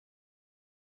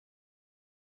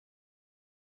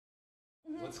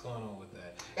What's going on with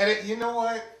that? And you know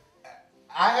what?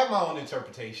 I have my own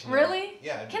interpretation. Really?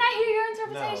 Yeah. Can I hear your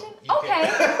interpretation? No, Okay.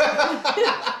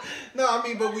 No, I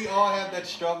mean, but we all have that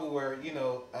struggle where,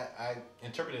 I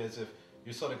interpret it as if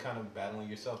you're sort of kind of battling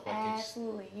yourself. Like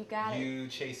Absolutely. You got it. You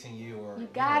chasing you or you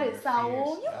got it, your Saul.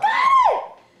 fears. You got it.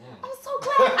 I'm so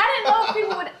glad. I didn't know if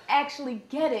people would actually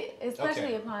get it,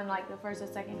 especially upon like the first or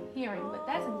second hearing, but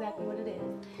that's exactly what it is.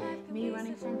 Cool. Me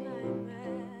running from it.